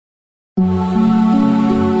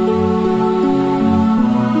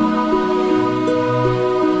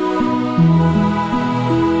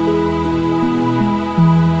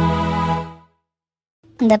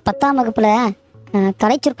இந்த 10ஆம் வகுப்புல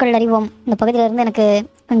கலைச்சொற்கள் அறிவோம் இந்த பகுதியில இருந்து எனக்கு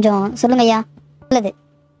கொஞ்சம் சொல்லுங்கய்யா. நல்லது,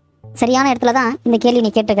 சரியான இடத்துல தான் இந்த கேள்வி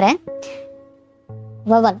நீ கேட்டுக்கிற.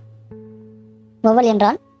 வவல். வவல்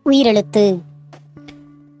என்றால் உயிரெழுத்து.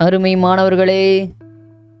 அருமை மாணவர்களே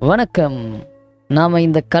வணக்கம். நாம்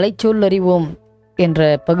இந்த கலைச்சொல் அறிவோம் என்ற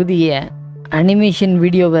பகுதியை அனிமேஷன்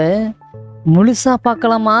வீடியோவை முழுசா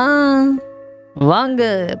பார்க்கலாமா? வாங்க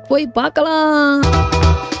போய் பார்க்கலாம்.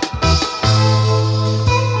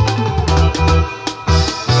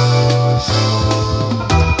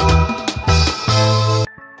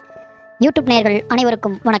 யூடியூப் நேயர்கள்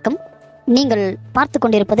அனைவருக்கும் வணக்கம். நீங்கள் பார்த்து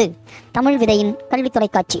கொண்டிருப்பது தமிழ் விதையின் கல்வி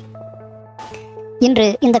தொலைக்காட்சி. இன்று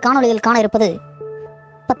இந்த காணொளியில் காண இருப்பது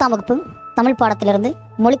 10ஆம் வகுப்பு தமிழ் பாடத்திலிருந்து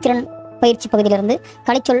மொழித்திறன் பயிற்சி பகுதியிலிருந்து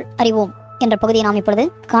கலைச்சொல் அறிவோம் என்ற பகுதியை நாம் இப்பொழுது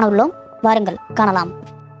காண உள்ளோம். வாருங்கள் காணலாம்.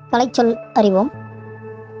 கலைச்சொல் அறிவோம்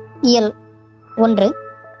இயல் 1.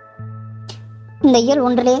 இந்த இயல்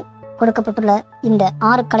 1 கொடுக்கப்பட்டுள்ள இந்த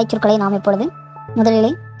 6 கலைச்சொற்களை நாம் இப்பொழுது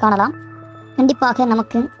முதலிலே காணலாம். கண்டிப்பாக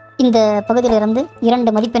நமக்கு இந்த பகுதியிலிருந்து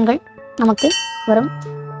 2 மதிப்பெண்கள் நமக்கு வரும்.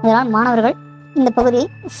 அதனால் மாணவர்கள் இந்த பகுதியை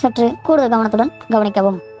சற்று கூடுதல் கவனத்துடன்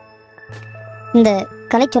கவனிக்கவும். இந்த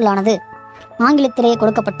கலைச்சொல்லானது ஆங்கிலத்திலேயே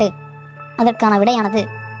கொடுக்கப்பட்டு அதற்கான விடையானது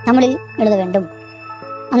தமிழில் எழுத வேண்டும்.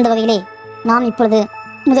 அந்த வகையிலே நாம் இப்பொழுது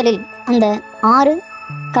முதலில் அந்த 6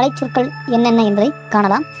 கலைச்சொற்கள் என்னென்ன என்பதை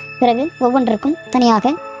காணலாம். பிறகு ஒவ்வொன்றிற்கும்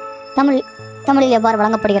தனியாக தமிழில் எவ்வாறு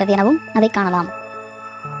வழங்கப்படுகிறது எனவும் அதை காணலாம்.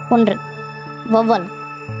 1. Vowel.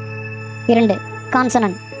 2.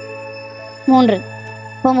 Consonant. 3.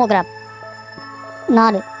 ஹோமோகிராப்.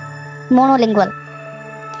 4. Monolingual.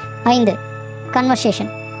 5.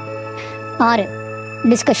 Conversation. 6.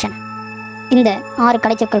 Discussion. இந்த 6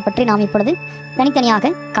 கலைச்சொற்கள் பற்றி நாம் இப்பொழுது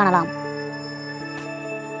தனித்தனியாக காணலாம்.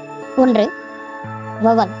 1.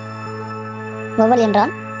 வவல். வவல்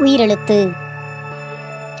என்றால் உயிரெழுத்து.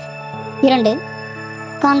 2.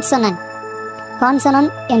 கான்சனன்ட்.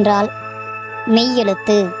 கான்சனன்ட் என்றால்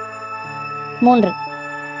மெய்யெழுத்து. 3.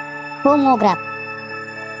 ஹோமோகிராப்.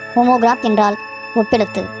 ஹோமோகிராப் என்றால்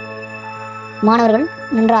ஒப்பெழுத்து. மாணவர்கள்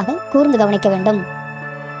நன்றாக கூர்ந்து கவனிக்க வேண்டும்.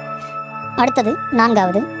 அடுத்தது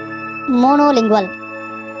 4வது மோனோலிங்குவல்.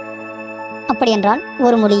 அப்படி என்றால்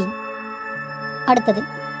ஒரு மொழி. அடுத்தது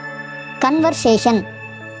கன்வர்சேஷன்,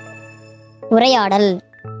 உரையாடல்.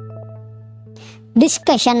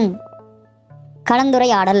 டிஸ்கஷன்,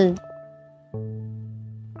 கலந்துரையாடல்.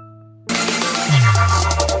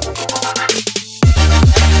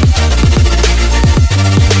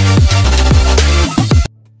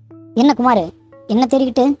 என்ன குமார், என்ன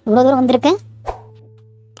தேடிக்கிட்டு இவ்வளோ தூரம் வந்திருக்கேன்?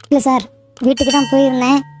 இல்லை சார், வீட்டுக்கு தான்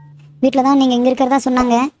போயிருந்தேன். வீட்டில் தான் நீங்கள் இங்கே இருக்கிறதா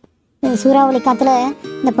சொன்னாங்க. சூறாவளி காற்றுல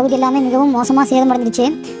இந்த பகுதி எல்லாமே மிகவும் மோசமாக சேதமடைஞ்சிருச்சு.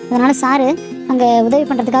 அதனால் சாரு அங்கே உதவி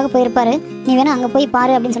பண்ணுறதுக்காக போயிருப்பார். நீ வேணால் அங்கே போய்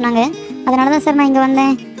பாரு அப்படின்னு சொன்னாங்க. அதனால தான் சார் நான் இங்கே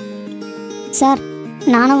வந்தேன். சார்,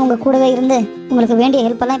 நானும் உங்கள் கூடவே இருந்து உங்களுக்கு வேண்டிய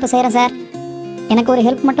ஹெல்ப்பெல்லாம் இப்போ செய்கிறேன் சார். எனக்கு ஒரு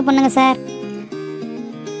ஹெல்ப் மட்டும் பண்ணுங்கள் சார்.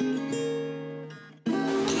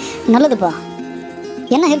 நல்லதுப்பா,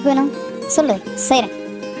 என்ன ஹெல்ப் வேணும் சொல்லு, செய்கிறேன்.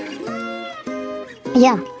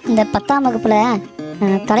 ஐயா, இந்த 10ஆம் வகுப்பில்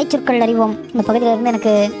கலைச்சொற்கள் அறிவோம் இந்த பகுதியிலேருந்து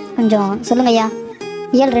எனக்கு கொஞ்சம் சொல்லுங்க ஐயா.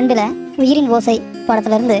 இயல் 2 உயிரின் ஓசை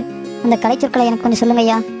பாடத்திலிருந்து அந்த கலைச்சொற்களை எனக்கு கொஞ்சம் சொல்லுங்க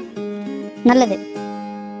ஐயா. நல்லது,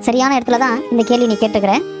 சரியான இடத்துல தான் இந்த கேள்வி நீ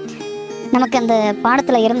கேட்டுக்கிற. நமக்கு அந்த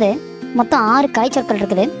பாடத்தில் இருந்து மொத்தம் 6 கலைச்சொற்கள்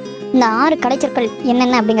இருக்குது. இந்த 6 கலைச்சொற்கள்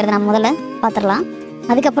என்னென்ன அப்படிங்கிறத நம்ம முதல்ல பார்த்துடலாம்.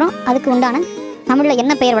 அதுக்கப்புறம் அதுக்கு உண்டான தமிழில்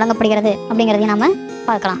என்ன பெயர் வழங்கப்படுகிறது அப்படிங்கிறதையும் நாம்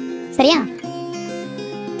பார்க்கலாம். சரியா?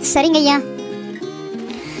 சரிங்க ஐயா.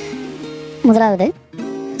 முதலாவது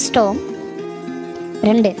ஸ்டோம்.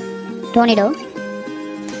 2. டோர்னடோ.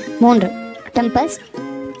 3. டெம்பஸ்ட்.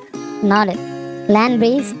 4. Land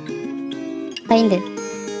breeze. 5.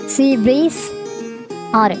 சீ பிரீஸ்.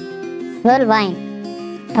 6. வேர்ல்வைன்.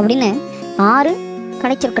 அப்படின்னு 6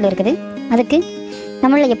 கலைச்சொற்கள் இருக்குது. அதுக்கு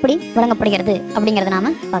தமிழில் எப்படி வழங்கப்படுகிறது அப்படிங்கிறத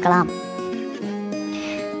நாம் பார்க்கலாம்.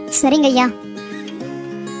 சரிங்க ஐயா,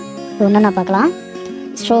 ஒன்றா பார்க்கலாம்.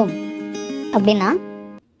 ஸ்டோம் அப்படின்னா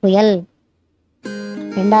புயல்.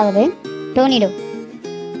 2வது டோர்னடோ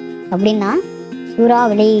அப்படின்னா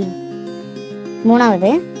சூறாவளி.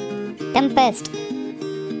 3வது டெம்பஸ்ட்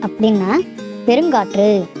அப்படின்னா பெருங்காற்று.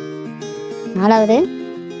 4வது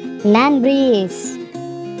லேண்ட் பிரீஸ்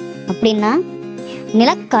அப்படின்னா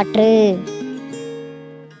நிலக்காற்று.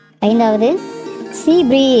 5வது சீ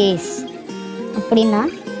பிரீஸ் அப்படின்னா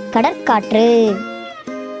கடற்காற்று.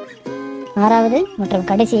 6வது மற்றும்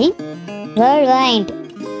கடைசி வேர்ல்வைண்ட்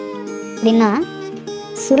அப்படின்னா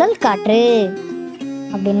சுழல் காற்று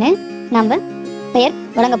அப்படின்னு நம்ம பெயர்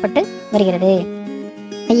வழங்கப்பட்டு வருகிறது.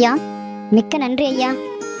 ஐயா, மிக்க நன்றி ஐயா.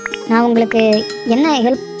 நான் உங்களுக்கு என்ன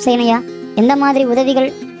ஹெல்ப் செய்யணும் ஐயா? எந்த மாதிரி உதவிகள்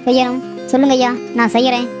செய்யணும் சொல்லுங்க ஐயா, நான்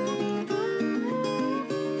செய்கிறேன்.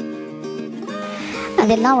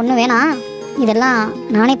 அதெல்லாம் ஒன்றும் வேணாம், இதெல்லாம்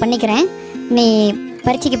நானே பண்ணிக்கிறேன். நீ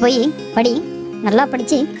பரீட்சைக்கு போய் படி, நல்லா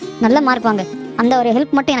படித்து நல்ல மார்க் வாங்க. அந்த ஒரு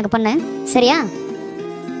ஹெல்ப் மட்டும் எனக்கு பண்ணு, சரியா?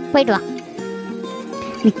 போயிட்டு வா.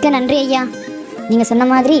 மிக்க நன்றி ஐயா, நீங்கள் சொன்ன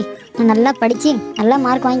மாதிரி நான் நல்லா படித்து நல்லா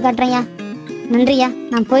மார்க் வாங்கி காட்டுறேன் ஐயா. நன்றியா,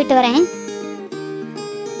 நான் போயிட்டு வரேன்.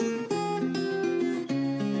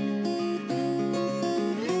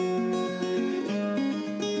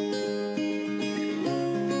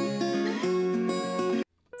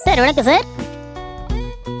 சார் வணக்கம் சார்.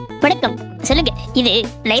 வணக்கம், சொல்லுங்க. இது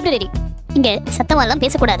லைப்ரரி, இங்க சத்தமாலாம்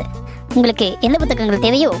பேசக்கூடாது. உங்களுக்கு எந்த புத்தகங்கள்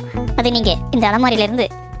தேவையோ அதை நீங்க இந்த அலமாரியில இருந்து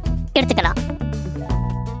எடுத்துக்கலாம்.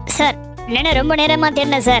 சார் என்ன ரொம்ப நேரமா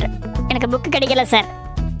தேடினேன் சார், எனக்கு புக்கு கிடைக்கல சார்.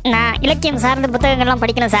 நான் இலக்கியம் சார்ந்த புத்தகங்கள்லாம்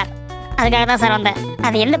படிக்கணும் சார், அதுக்காக தான் சார் வந்தேன்.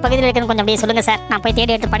 அது எந்த பகுதியில் இருக்குன்னு கொஞ்சம் அப்படியே சொல்லுங்க சார், நான் போய்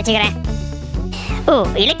தேடி எடுத்து படிச்சுக்கிறேன். ஓ,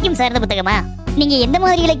 இலக்கியம் சார்ந்த புத்தகமா? நீங்க எந்த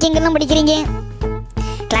மாதிரி இலக்கியங்கள்லாம் படிக்கிறீங்க?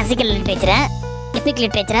 கிளாசிக்கல் லிட்ரேச்சரா, எபிக்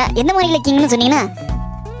லிட்ரேச்சரா, எந்த மாதிரி இலக்கியங்கள்னு சொன்னீங்கன்னா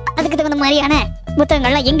அதுக்கு தகுந்த மாதிரியான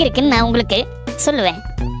புத்தகங்கள்லாம் எங்க இருக்குன்னு நான் உங்களுக்கு சொல்லுவேன்.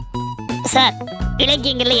 சார்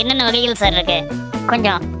இலக்கியங்கள்ல என்னென்ன வகைகள் சார் இருக்கு,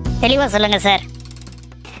 கொஞ்சம் தெளிவா சொல்லுங்க சார்.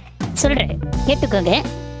 சொல்றேன், கேட்டுக்கோங்க.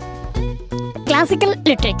 கிளாசிக்கல்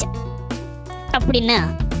லிட்ரேச்சர் அப்படின்னா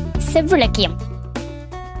செவ்விலக்கியம்.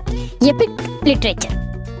 எபிக் லிட்ரேச்சர்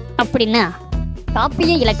அப்படின்னா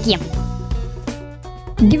காப்பிய இலக்கியம்.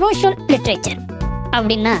 டிவோஷனல் லிட்ரேச்சர்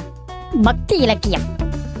அப்படின்னா பக்தி இலக்கியம்.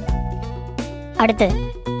 அடுத்தது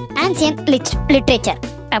ஆன்சியன்ட் லிட்ரேச்சர்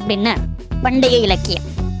அப்படின்னா பண்டைய இலக்கியம்.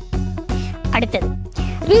 அடுத்தது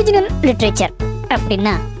ரீஜனல் லிட்ரேச்சர்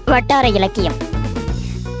அப்படின்னா வட்டார இலக்கியம்.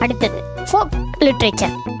 அடுத்தது ஃபோக்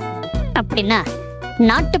லிட்ரேச்சர் அப்படின்னா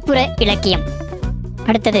நாட்டுப்புற இலக்கியம்.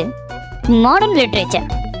 அடுத்தது மாடர்ன் லிட்ரேச்சர்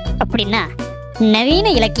அப்படின்னா நவீன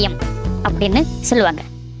இலக்கியம் அப்படின்னு சொல்லுவாங்க.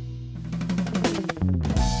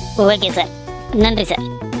 ஓகே சார், நன்றி சார்.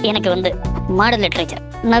 எனக்கு மாடர்ன் லிட்ரேச்சர்,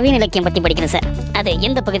 நவீன இலக்கியம் பற்றி படிக்கணும் சார். அது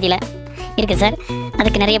எந்த பகுதியில் இருக்குது சார்?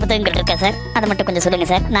 அதுக்கு நிறைய புத்தகங்கள் இருக்கா சார்? அதை மட்டும் கொஞ்சம் சொல்லுங்கள்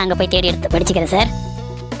சார், நான் அங்கே போய் தேடி எடுத்து படிச்சுக்கிறேன் சார்.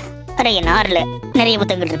 அடைய நாரில் நிறைய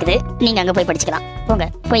புத்தகங்கள் இருக்குது, நீங்கள் அங்கே போய் படிச்சுக்கலாம். போங்க,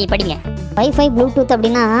 போய் படிங்க. வைஃபை ப்ளூடூத்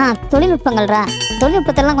அப்படின்னா தொழில்நுட்பங்கள்ரா,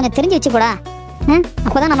 தொழில்நுட்பத்தெல்லாம் கொஞ்சம் தெரிஞ்சு வச்சுக்கூடா,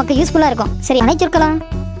 அப்போ தான் நமக்கு யூஸ்ஃபுல்லாக இருக்கும். சரி, அனைச்சிருக்கலாம்.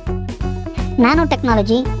 நானோ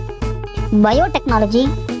டெக்னாலஜி, பயோடெக்னாலஜி,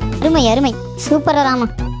 அருமை அருமை, சூப்பராக ராமா.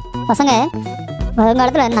 பசங்க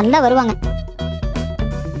வருங்காலத்தில் நல்லா வருவாங்க.